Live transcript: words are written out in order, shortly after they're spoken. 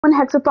One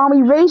Hexathon,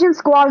 we rage in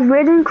squads,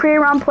 rage in create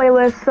around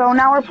playlists, so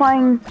now we're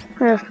playing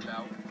this.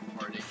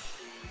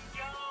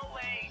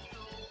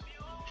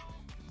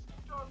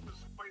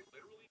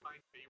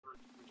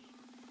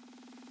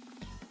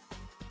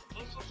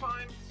 Most of the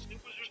time,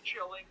 Snoop was just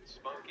chilling,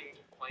 smoking,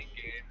 playing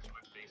games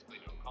with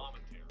basically no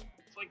commentary.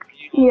 It's like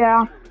being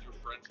on with your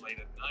friends late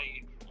at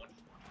night,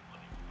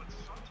 unfortunately, but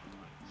sometimes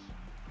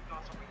you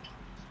got something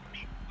truly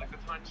special. Like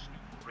the time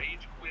Snoop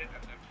rage quit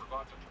and then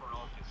forgot to turn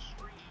off his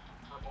stream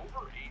for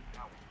over 8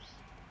 hours.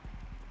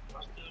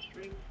 Must do a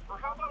stream? Or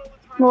how about all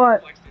the times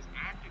he flexed his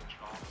acting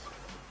chops?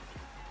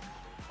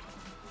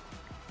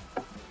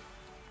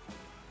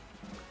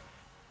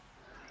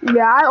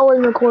 Yeah, I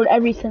always record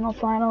every single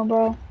final,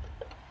 bro.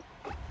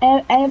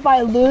 And if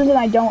I lose, then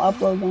I don't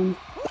upload them.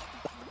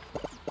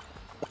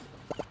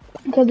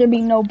 Because there'd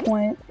be no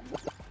point.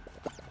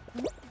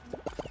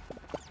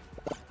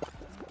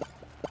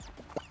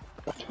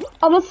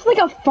 Oh, this is like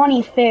a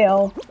funny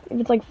fail. If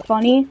it's like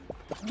funny.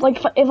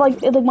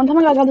 If one time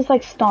I got this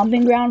like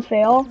stomping ground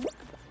fail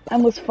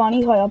and was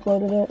funny, so I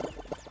uploaded it.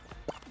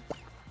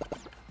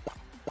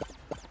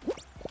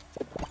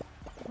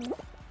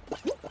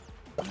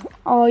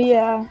 Oh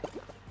yeah.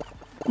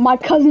 My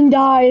cousin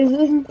dies.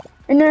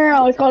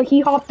 No, it's called he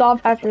hopped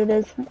off after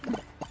this.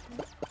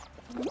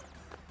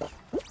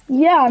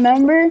 Yeah,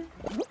 remember?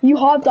 You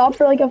hopped off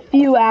for like a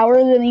few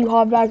hours and then you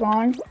hopped back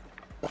on.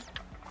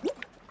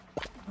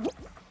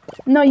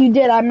 No, you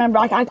did. I remember.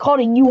 I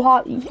called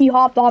it. He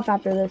hopped off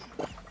after this.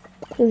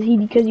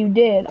 Because you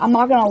did. I'm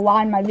not gonna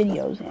lie in my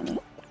videos, Annie.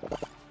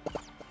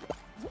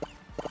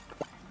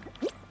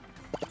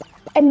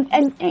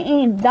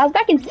 And that's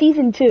back in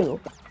season 2.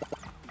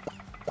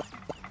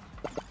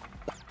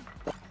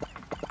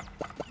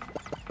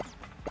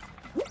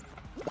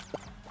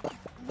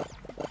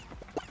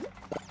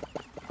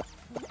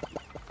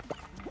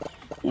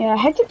 Yeah,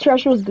 Hectic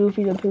Trash was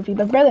goofy to Poofy,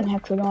 but better than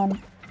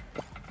Hexagon.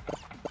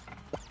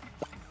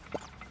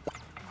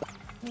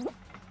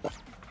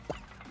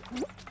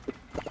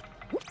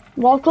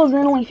 Wall closed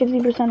in, only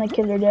 50% of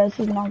kids are dead. This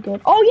is not good.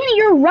 Oh, Hanny,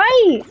 you're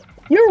right!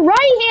 You're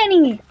right,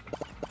 Hanny!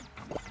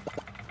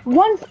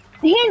 Once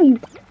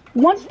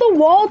the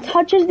wall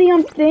touches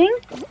the thing...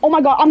 Oh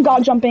my god, I'm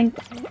god jumping.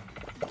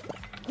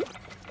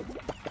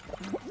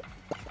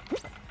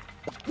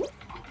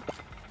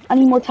 I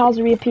need more tiles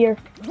to reappear.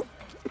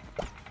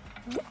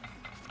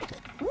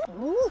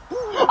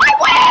 I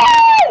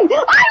win!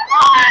 I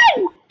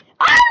won!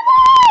 I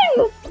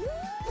won!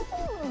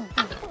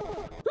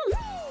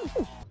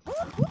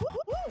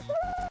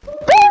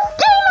 This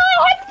game on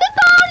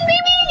Hexathon,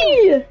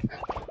 baby!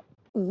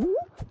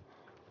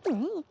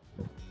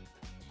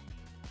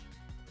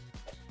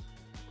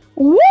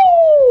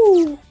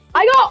 Woo! I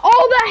got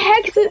all the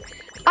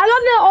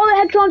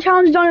Hexathon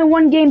challenges done in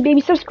one game,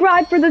 baby.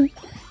 Subscribe for the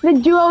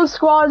duo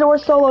squads or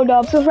solo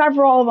dubs. Subscribe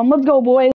for all of them. Let's go, boys.